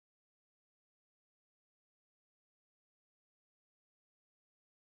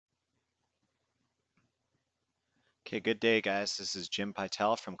Okay, good day, guys. This is Jim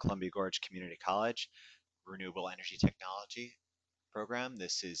Pytel from Columbia Gorge Community College, Renewable Energy Technology program.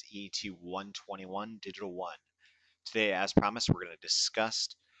 This is ET121 Digital 1. Today, as promised, we're going to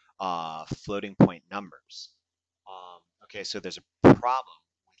discuss floating point numbers. Okay, so there's a problem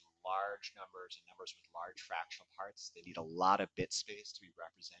with large numbers and numbers with large fractional parts. They need a lot of bit space to be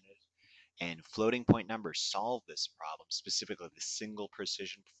represented. And floating point numbers solve this problem, specifically the single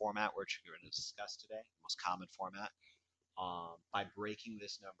precision format, which we're going to discuss today, the most common format. By breaking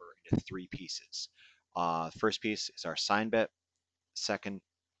this number into three pieces. First piece is our sign bit. Second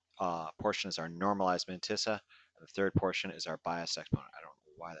portion is our normalized mantissa. And the third portion is our biased exponent. I don't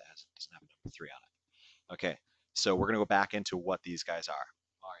know why that doesn't have a number 3 on it. Okay, so we're going to go back into what these guys are.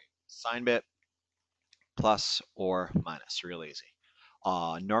 All right, sign bit, plus or minus, real easy.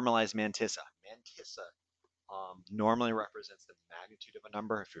 Normalized mantissa. Mantissa normally represents the magnitude of a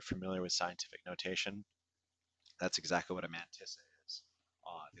number. If you're familiar with scientific notation, that's exactly what a mantissa is.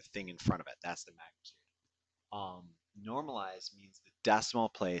 The thing in front of it, that's the magnitude. Normalized means the decimal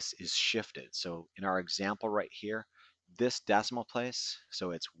place is shifted. So in our example right here, this decimal place,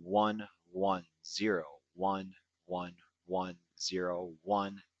 so it's 1, 1, 0, 1, 1, 1, 0,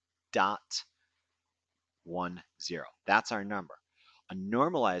 1, dot 1, 0. That's our number. A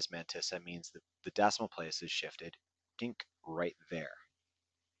normalized mantissa means that the decimal place is shifted, dink, right there.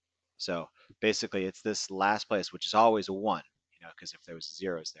 So basically, it's this last place, which is always a 1, because if there was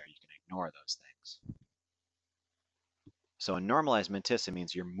zeros there, you can ignore those things. So a normalized mantissa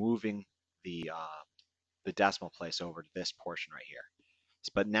means you're moving the decimal place over to this portion right here.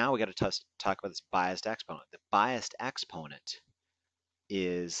 But now we got to talk about this biased exponent. The biased exponent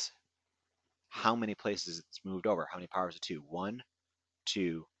is how many places it's moved over, how many powers of 2. 1,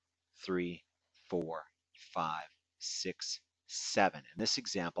 2, 3, 4, 5, 6, 7. In this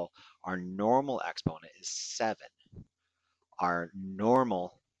example, our normal exponent is 7. Our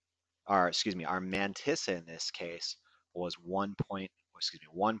mantissa in this case was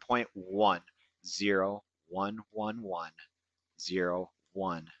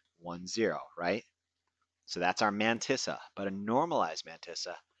 1.1101110, right? So that's our mantissa. But a normalized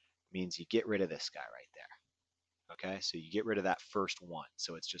mantissa means you get rid of this guy right there. Okay, so you get rid of that first 1.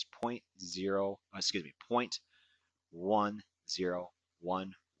 So it's just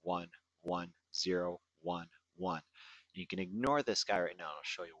 0.1011110111. You can ignore this guy right now, and I'll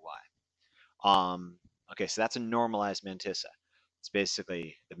show you why. Okay, so that's a normalized mantissa. It's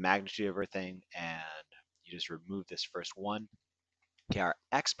basically the magnitude of everything, and you just remove this first 1. Okay, our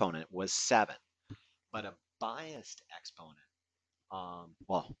exponent was 7, but a biased exponent,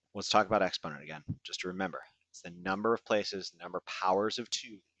 well, let's talk about exponent again, just to remember. It's the number of places, number of powers of 2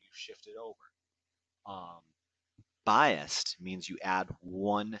 that you've shifted over. Biased means you add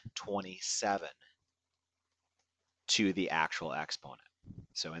 127 to the actual exponent.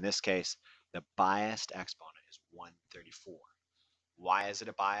 So in this case, the biased exponent is 134. Why is it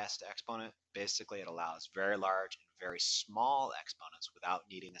a biased exponent? Basically, it allows very large and very small exponents without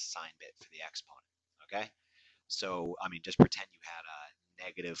needing a sign bit for the exponent. Okay? So, I mean, just pretend you had a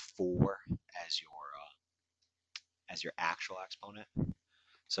 -4 as your actual exponent.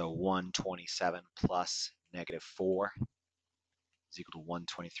 So 127 plus -4 is equal to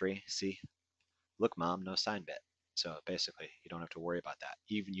 123. See? Look, Mom, no sign bit. So basically, you don't have to worry about that.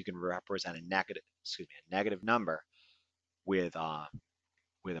 Even you can represent a negative number with a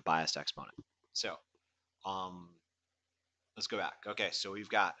biased exponent. So let's go back. Okay, so we've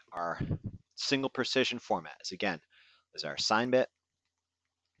got our single precision format. As again, is our sign bit,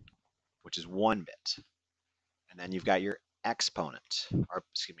 which is 1 bit, and then you've got your exponent, our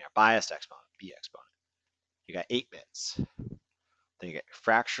biased exponent, B exponent. You got 8 bits. Then you get your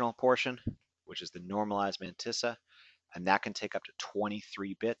fractional portion, which is the normalized mantissa, and that can take up to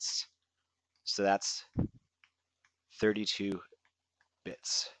 23 bits. So that's 32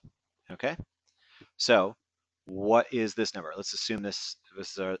 bits. Okay? So what is this number? Let's assume this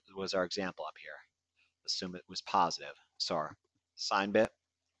was our example up here. Assume it was positive. So our sign bit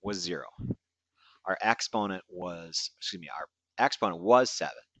was 0. Our exponent was 7.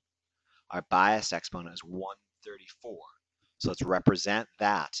 Our biased exponent is 134. So let's represent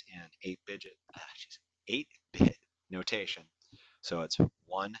that in 8-bit notation. So it's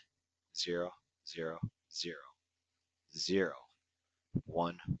 1, 0, 0, 0, 0,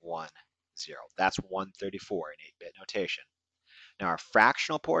 1, 1, 0. That's 134 in 8-bit notation. Now our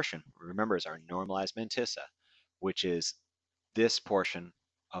fractional portion, remember, is our normalized mantissa, which is this portion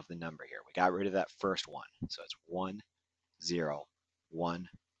of the number here. We got rid of that first 1. So it's 1, 0, 1,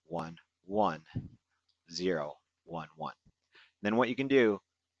 1, 1, 0, 1, 1. Then what you can do,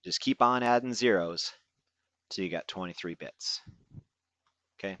 just keep on adding zeros So you got 23 bits.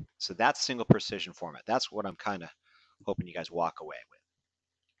 Okay, so that's single precision format. That's what I'm kind of hoping you guys walk away with,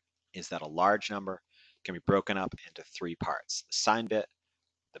 is that a large number can be broken up into three parts: the sign bit,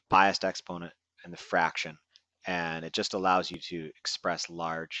 the biased exponent, and the fraction. And it just allows you to express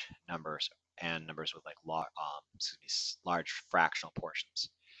large numbers and numbers with like large fractional portions.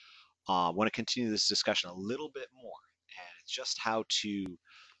 I want to continue this discussion a little bit more, and it's just how to,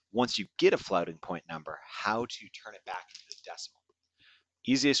 once you get a floating point number, how to turn it back into the decimal.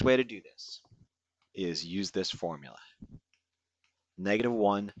 Easiest way to do this is use this formula.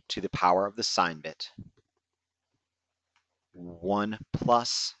 -1 to the power of the sign bit, 1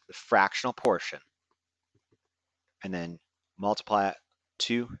 plus the fractional portion, and then multiply it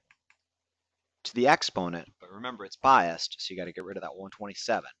 2 to the exponent, but remember it's biased, so you got to get rid of that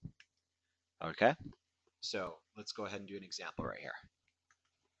 127. Okay, so let's go ahead and do an example right here.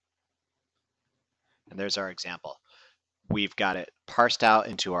 And there's our example. We've got it parsed out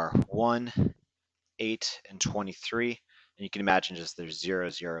into our 1, 8, and 23, and you can imagine just there's 0,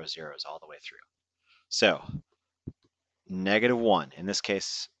 0, 0s all the way through. So -1, in this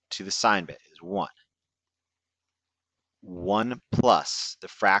case, to the sign bit is 1. 1 plus the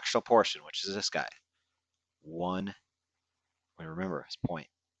fractional portion, which is this guy. 1, remember, it's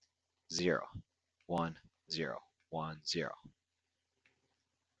 0.0, 1, 0, 1, 0.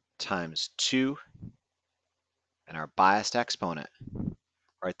 Times 2, and our biased exponent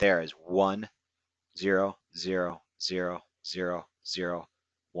right there is 1, 0, 0, 0, 0, 0,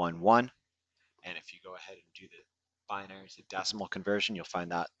 1, 1. And if you go ahead and do the binary to decimal conversion, you'll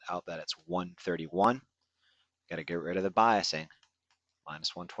find out that it's 131. Got to get rid of the biasing,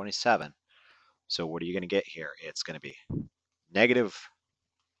 minus 127. So what are you going to get here? It's going to be negative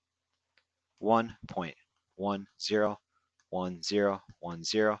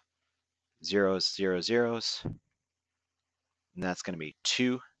 1.101010 zeros, zeros, zeros, and that's going to be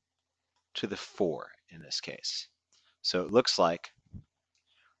 2 to the 4 in this case. So it looks like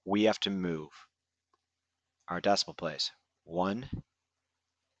we have to move our decimal place 1,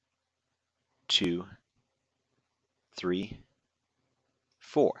 2, 3,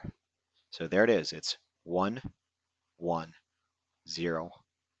 4. So there it is. It's 1, 1, 0,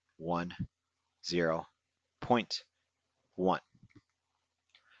 1, 0, 0.1.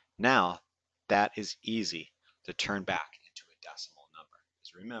 Now that is easy to turn back into a decimal number.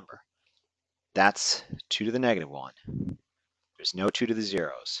 Because remember, that's 2 to the -1. There's no 2 to the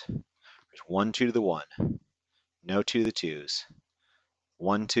zeros. There's 1 2 to the 1. No 2 to the 2s.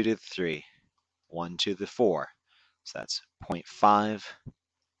 1 2 to the 3. 1 2 to the 4. So that's 0.5,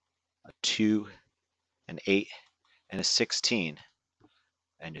 a 2, an 8, and a 16.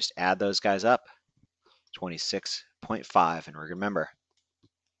 And just add those guys up. 26.5. And remember,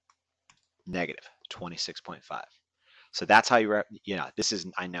 negative 26.5. So that's how this is,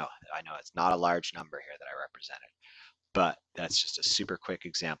 I know it's not a large number here that I represented, but that's just a super quick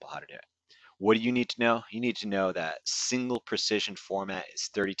example how to do it. What do you need to know? You need to know that single precision format is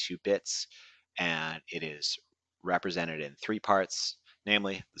 32 bits, and it is represented in three parts,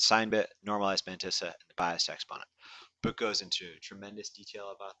 namely the sign bit, normalized mantissa, and the biased exponent. Book goes into tremendous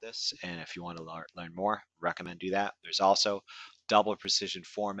detail about this, and if you want to learn more, recommend do that. There's also double precision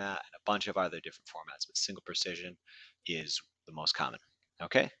format and a bunch of other different formats, but single precision is the most common.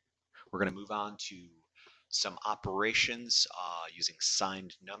 Okay, we're going to move on to some operations using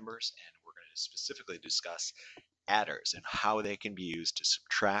signed numbers, and we're going to specifically discuss adders and how they can be used to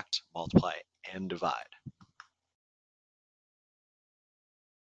subtract, multiply, and divide.